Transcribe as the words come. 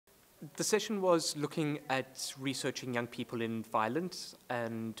The session was looking at researching young people in violent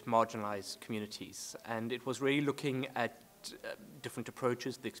and marginalized communities, and it was really looking at different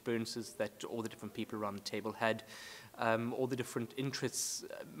approaches, the experiences that all the different people around the table had, all the different interests.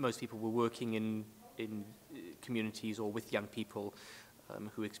 Most people were working in communities or with young people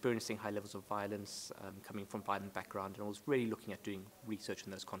who were experiencing high levels of violence, coming from violent background, and I was really looking at doing research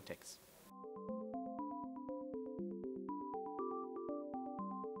in those contexts.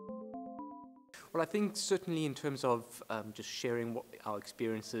 Well, I think certainly in terms of just sharing our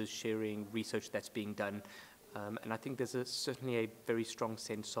experiences, sharing research that's being done, and I think there's certainly a very strong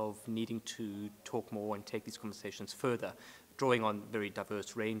sense of needing to talk more and take these conversations further, drawing on a very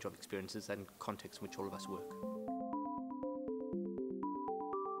diverse range of experiences and contexts in which all of us work.